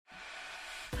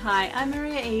Hi, I'm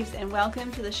Maria Eves and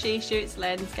welcome to the She Shoots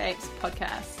Landscapes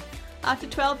podcast. After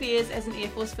 12 years as an Air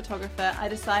Force photographer, I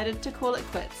decided to call it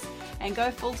quits and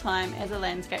go full-time as a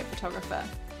landscape photographer.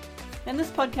 In this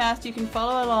podcast, you can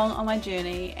follow along on my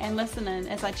journey and listen in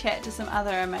as I chat to some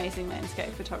other amazing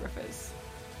landscape photographers.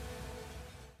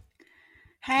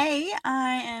 Hey,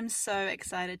 I am so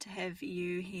excited to have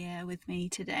you here with me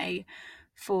today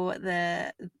for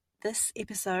this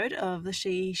episode of the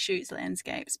She Shoots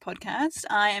Landscapes podcast.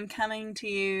 I am coming to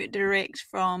you direct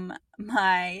from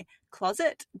my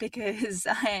closet because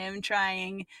I am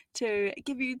trying to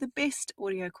give you the best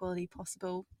audio quality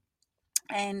possible.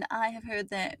 And I have heard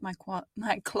that my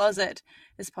closet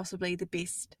is possibly the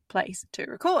best place to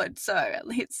record. So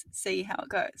let's see how it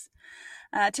goes.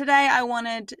 Today I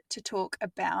wanted to talk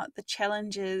about the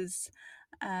challenges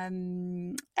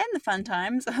and the fun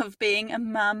times of being a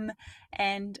mum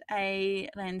and a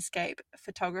landscape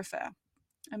photographer.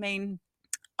 I mean,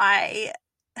 I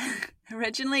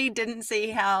originally didn't see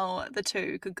how the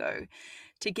two could go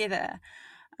together.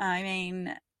 I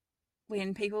mean,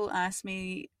 when people ask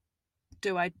me,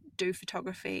 do I do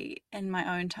photography in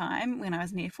my own time when I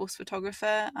was an Air Force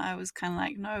photographer, I was kind of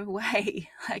like, no way.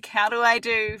 Like, how do I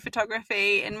do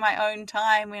photography in my own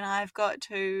time when I've got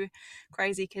two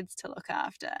crazy kids to look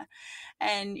after?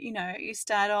 And, you know, you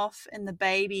start off in the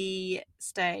baby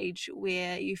stage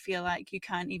where you feel like you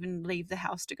can't even leave the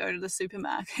house to go to the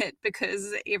supermarket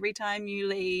because every time you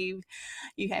leave,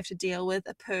 you have to deal with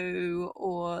a poo,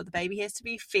 or the baby has to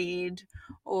be fed,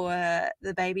 or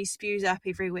the baby spews up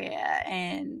everywhere,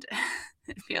 and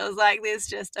it feels like there's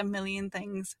just a million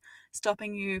things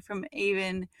stopping you from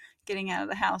even getting out of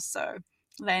the house. So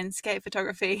landscape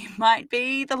photography might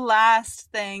be the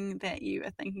last thing that you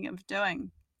are thinking of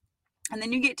doing. And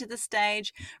then you get to the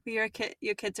stage where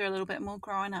your kids are a little bit more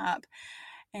grown up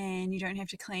and you don't have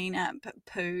to clean up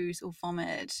poos or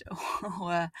vomit,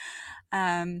 or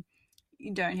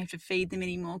you don't have to feed them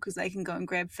anymore because they can go and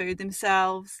grab food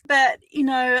themselves. But, you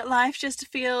know, life just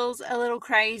feels a little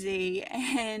crazy,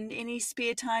 and any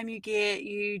spare time you get,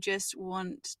 you just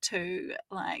want to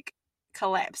like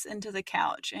collapse into the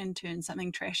couch and turn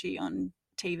something trashy on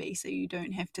TV so you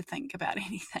don't have to think about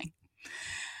anything.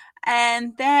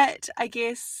 And that, I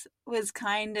guess, was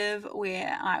kind of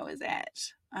where I was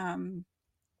at.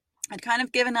 I'd kind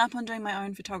of given up on doing my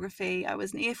own photography. I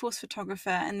was an Air Force photographer,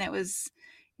 and that was,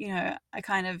 you know, I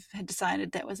kind of had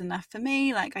decided that was enough for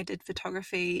me. Like, I did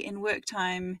photography in work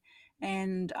time,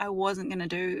 and I wasn't going to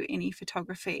do any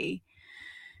photography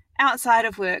outside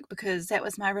of work because that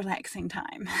was my relaxing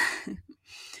time.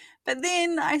 But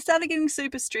then I started getting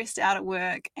super stressed out at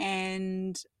work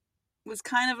and was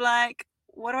kind of like,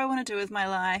 what do I want to do with my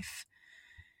life?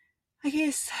 I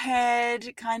guess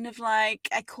had kind of like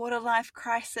a quarter-life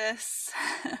crisis.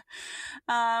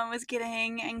 Was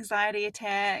getting anxiety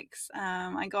attacks.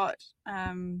 I got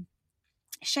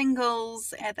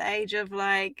shingles at the age of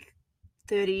like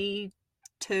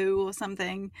 32 or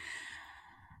something.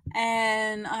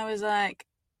 And I was like,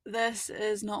 this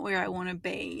is not where I want to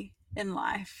be in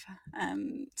life.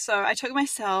 So I took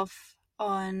myself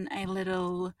on a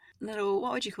little,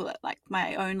 what would you call it? Like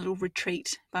my own little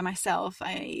retreat by myself.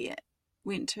 I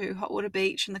went to Hot Water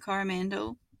Beach in the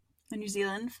Coromandel in New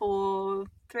Zealand for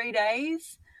 3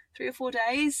 or 4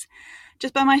 days,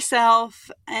 just by myself.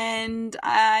 And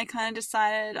I kind of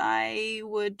decided I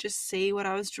would just see what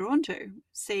I was drawn to,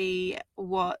 see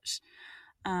what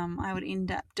I would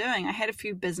end up doing. I had a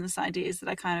few business ideas that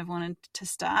I kind of wanted to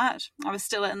start. I was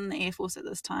still in the Air Force at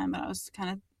this time, but I was kind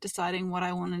of deciding what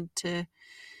I wanted to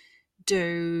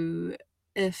do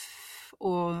if,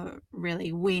 or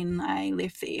really when, I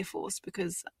left the Air Force,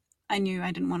 because I knew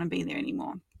I didn't want to be there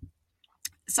anymore.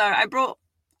 So I brought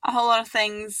a whole lot of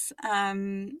things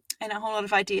and a whole lot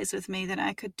of ideas with me that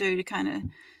I could do to kind of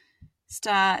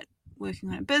start working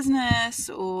on a business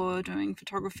or doing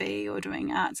photography or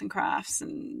doing arts and crafts.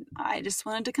 And I just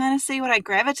wanted to kind of see what I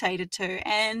gravitated to.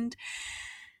 And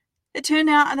it turned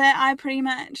out that I pretty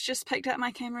much just picked up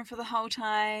my camera for the whole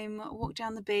time, walked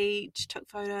down the beach, took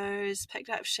photos, picked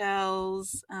up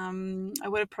shells. I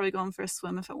would have probably gone for a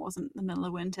swim if it wasn't the middle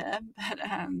of winter. But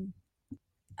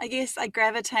I guess I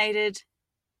gravitated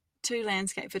to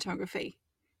landscape photography.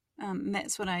 And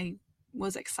that's what I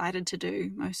was excited to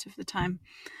do most of the time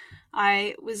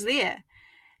I was there.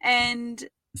 And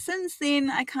since then,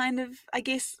 I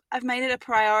guess I've made it a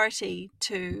priority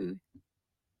to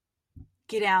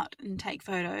get out and take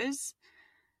photos.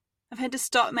 I've had to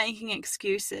stop making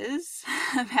excuses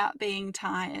about being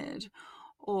tired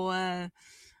or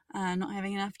not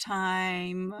having enough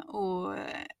time or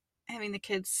having the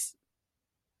kids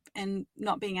and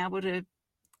not being able to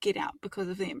get out because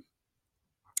of them.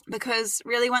 because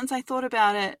really once I thought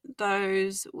about it,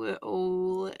 those were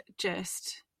all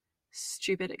just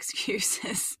stupid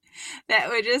excuses that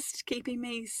were just keeping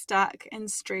me stuck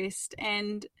and stressed.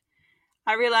 And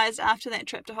I realized after that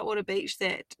trip to Hotwater Beach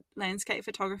that landscape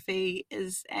photography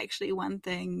is actually one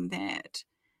thing that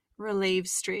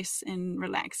relieves stress and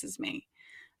relaxes me.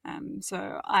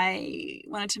 So I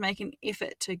wanted to make an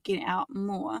effort to get out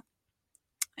more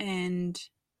and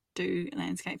do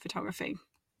landscape photography.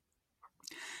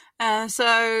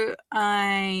 So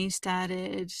I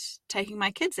started taking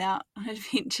my kids out on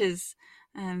adventures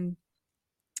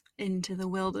into the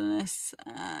wilderness.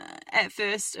 At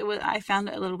first, I found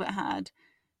it a little bit hard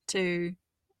to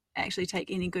actually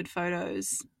take any good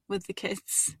photos with the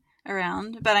kids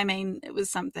around, but I mean, it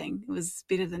was something. It was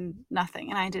better than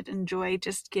nothing, and I did enjoy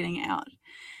just getting out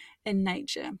in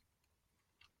nature.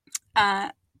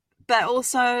 But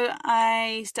also,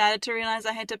 I started to realize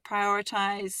I had to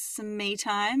prioritize some me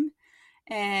time,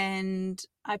 and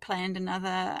I planned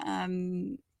another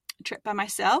trip by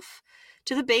myself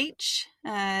to the beach.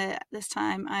 This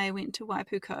time I went to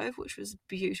Waipu Cove, which was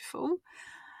beautiful,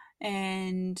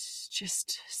 and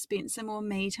just spent some more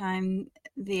me time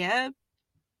there,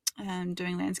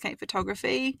 doing landscape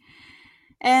photography.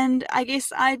 And I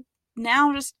guess I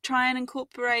now just try and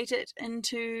incorporate it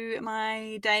into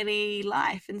my daily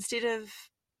life instead of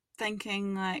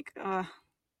thinking like, oh,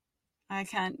 I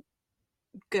can't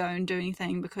go and do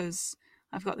anything because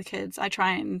I've got the kids. I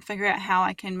try and figure out how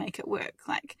I can make it work.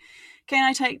 Like, can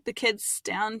I take the kids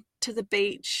down to the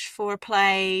beach for a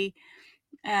play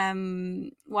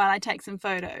while I take some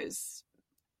photos?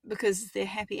 Because they're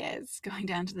happy as going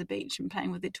down to the beach and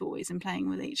playing with their toys and playing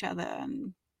with each other.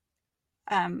 And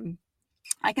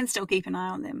I can still keep an eye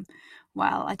on them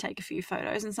while I take a few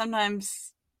photos. And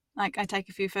sometimes, like, I take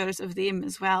a few photos of them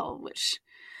as well, which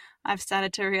I've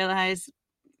started to realize,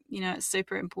 it's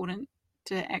super important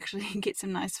to actually get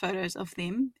some nice photos of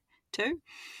them too.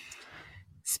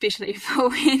 Especially for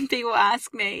when people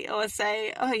ask me or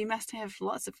say, oh, you must have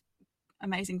lots of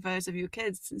amazing photos of your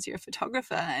kids since you're a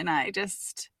photographer. And I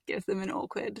just give them an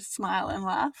awkward smile and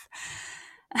laugh.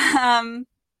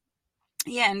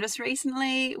 And just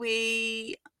recently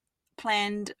we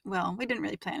planned, well, we didn't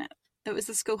really plan it. It was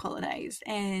the school holidays,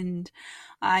 and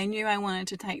I knew I wanted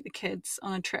to take the kids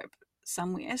on a trip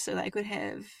somewhere so they could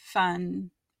have fun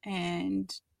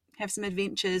and have some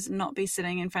adventures and not be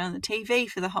sitting in front of the TV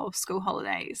for the whole school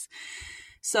holidays.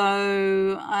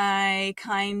 So I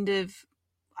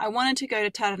wanted to go to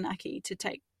Taranaki to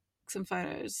take some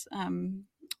photos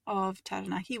of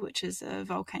Taranaki, which is a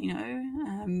volcano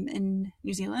in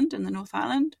New Zealand, in the North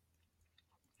Island.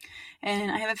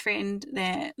 And I have a friend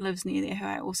that lives near there who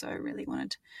I also really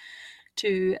wanted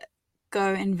to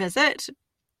go and visit.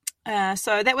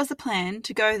 So that was the plan,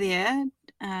 to go there.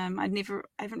 I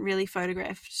haven't really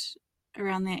photographed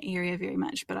around that area very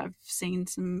much, but I've seen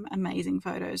some amazing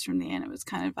photos from there, and it was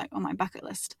kind of like on my bucket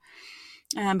list.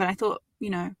 But I thought,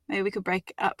 maybe we could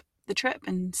break up the trip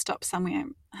and stop somewhere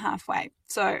halfway.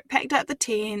 So packed up the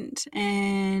tent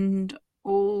and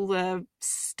all the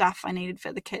stuff I needed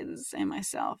for the kids and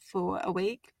myself for a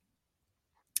week.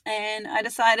 And I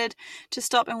decided to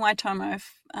stop in Waitomo,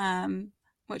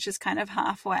 which is kind of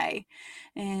halfway,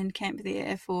 and camp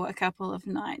there for a couple of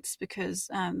nights because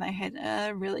they had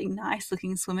a really nice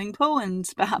looking swimming pool and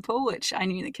spa pool, which I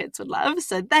knew the kids would love.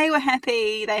 So they were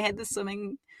happy. They had the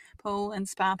swimming pool and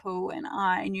spa pool, and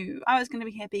I knew I was going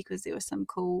to be happy because there were some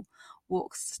cool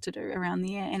walks to do around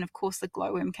there, and of course the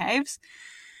glowworm caves,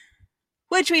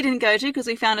 which we didn't go to because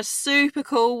we found a super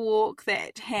cool walk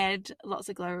that had lots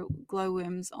of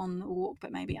glowworms on the walk,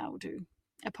 but maybe I will do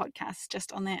a podcast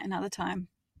just on that another time.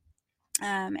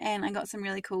 And I got some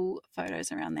really cool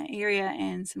photos around that area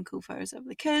and some cool photos of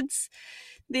the kids.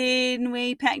 Then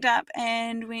we packed up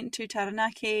and went to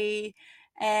Taranaki,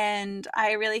 and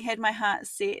I really had my heart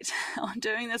set on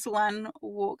doing this one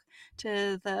walk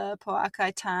to the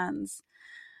Poakai Tarns,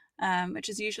 which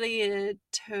is usually a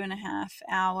 2.5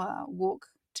 hour walk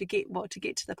to get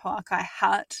to the Poakai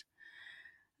hut.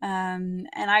 And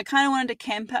I kind of wanted to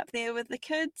camp up there with the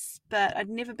kids, but I'd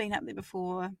never been up there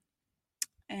before.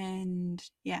 And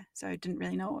so I didn't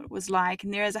really know what it was like.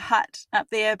 And there is a hut up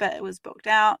there, but it was booked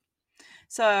out.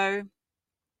 So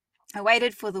I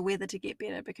waited for the weather to get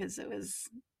better because it was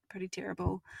pretty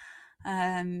terrible.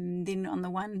 Then on the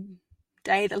one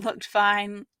day that looked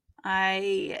fine,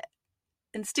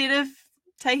 instead of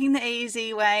taking the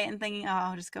easy way and thinking, oh,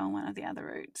 I'll just go on one of the other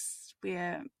routes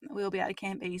where we'll be able to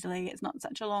camp easily, it's not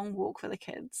such a long walk for the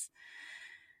kids,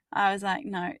 I was like,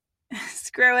 no,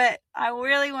 screw it. I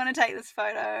really want to take this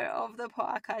photo of the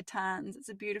Poakai Tarns. It's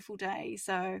a beautiful day.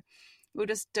 So we'll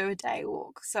just do a day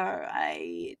walk. So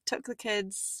I took the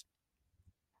kids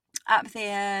up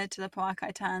there to the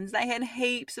Poakai Tans. They had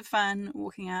heaps of fun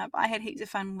walking up. I had heaps of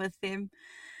fun with them.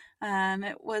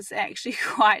 It was actually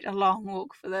quite a long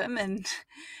walk for them, and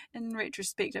in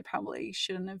retrospect, I probably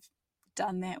shouldn't have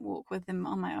done that walk with them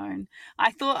on my own.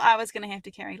 I thought I was going to have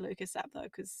to carry Lucas up though,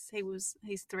 because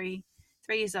he's 3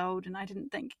 years old, and I didn't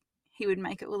think he would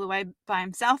make it all the way by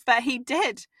himself, but he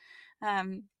did.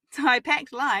 So I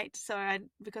packed light,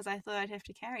 because I thought I'd have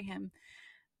to carry him.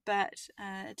 But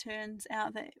it turns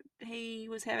out that he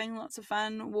was having lots of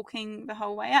fun walking the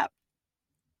whole way up.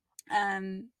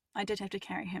 I did have to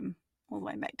carry him all the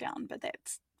way back down, but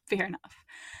that's fair enough.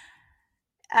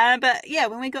 But yeah,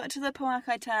 when we got to the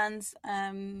Poakai Tans,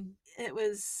 there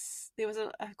was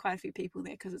quite a few people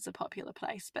there because it's a popular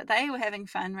place, but they were having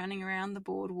fun running around the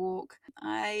boardwalk.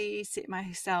 I set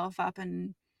myself up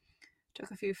and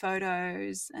took a few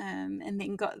photos, and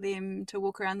then got them to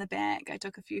walk around the back. I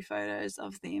took a few photos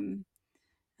of them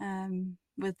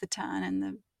with the tan and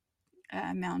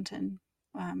the mountain,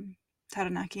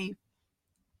 Taranaki.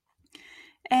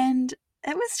 And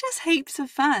it was just heaps of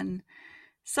fun.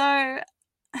 So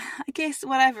I guess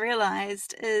what I've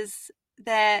realised is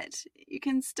that you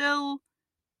can still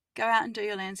go out and do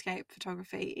your landscape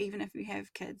photography even if you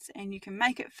have kids, and you can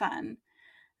make it fun.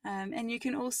 And you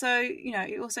can also,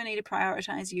 you also need to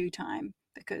prioritise you time,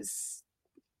 because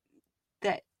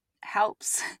that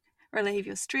helps relieve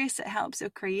your stress. It helps your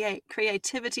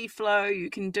creativity flow. You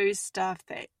can do stuff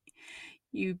that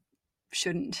you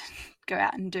shouldn't go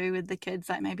out and do with the kids,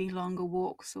 like maybe longer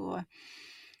walks or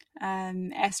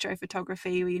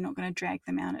astrophotography, where you're not going to drag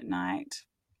them out at night.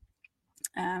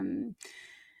 And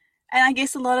I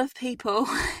guess a lot of people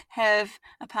have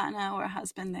a partner or a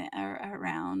husband that are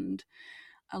around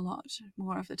a lot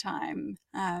more of the time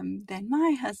than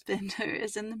my husband, who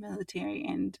is in the military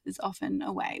and is often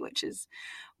away, which is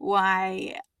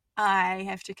why I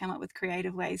have to come up with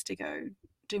creative ways to go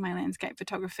do my landscape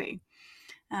photography.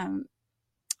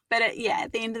 But at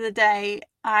the end of the day,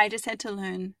 I just had to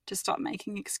learn to stop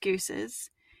making excuses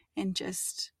and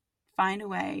just find a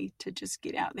way to just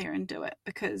get out there and do it,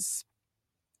 because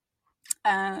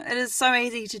it is so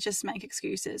easy to just make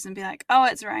excuses and be like, oh,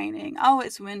 it's raining, oh,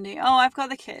 it's windy, oh, I've got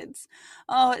the kids,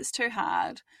 oh, it's too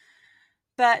hard.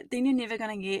 But then you're never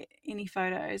going to get any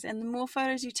photos. And the more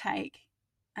photos you take,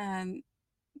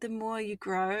 the more you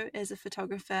grow as a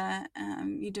photographer.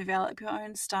 You develop your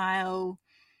own style.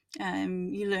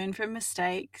 You learn from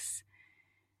mistakes,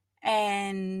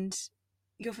 and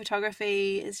your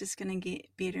photography is just going to get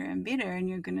better and better, and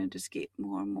you're going to just get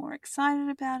more and more excited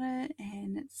about it.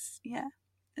 And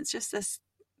it's just this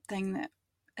thing that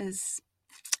is,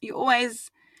 you're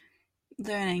always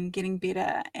learning, getting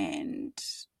better. And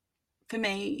for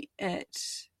me,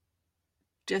 it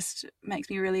just makes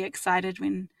me really excited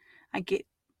when I get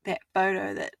that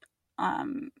photo that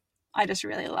I just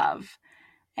really love.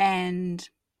 And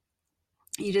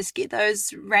you just get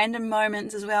those random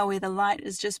moments as well where the light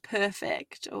is just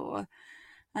perfect, or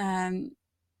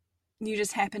you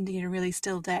just happen to get a really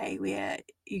still day where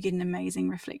you get an amazing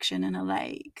reflection in a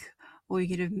lake, or you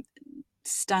get a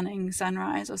stunning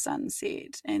sunrise or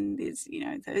sunset, and there's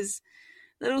those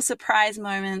little surprise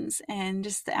moments, and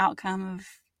just the outcome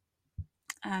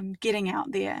of getting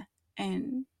out there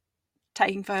and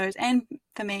taking photos, and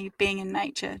for me being in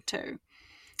nature too,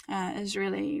 is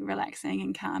really relaxing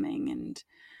and calming, and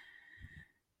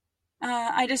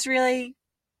I just really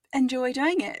enjoy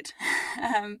doing it.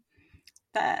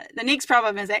 But the next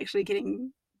problem is actually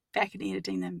getting back and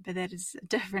editing them, but that is a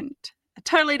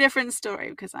totally different story,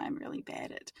 because I'm really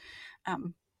bad at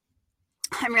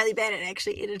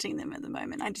actually editing them at the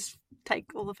moment. I just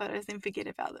take all the photos and forget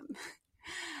about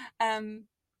them.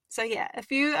 So yeah,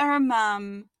 if you are a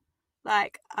mum,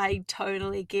 like, I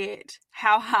totally get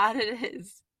how hard it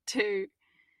is to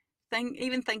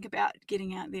think about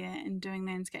getting out there and doing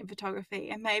landscape photography,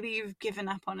 and maybe you've given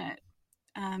up on it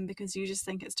because you just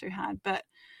think it's too hard. But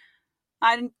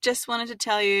I just wanted to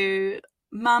tell you,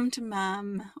 mum to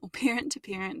mum or parent to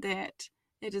parent, that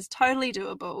it is totally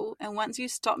doable. And once you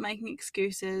stop making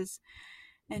excuses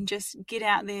and just get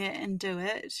out there and do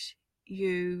it,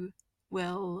 you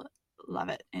will love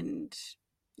it, and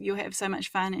you'll have so much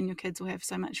fun, and your kids will have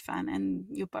so much fun, and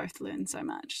you'll both learn so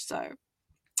much. So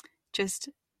just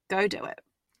go do it.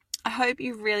 I hope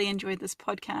you really enjoyed this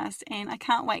podcast, and I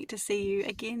can't wait to see you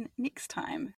again next time.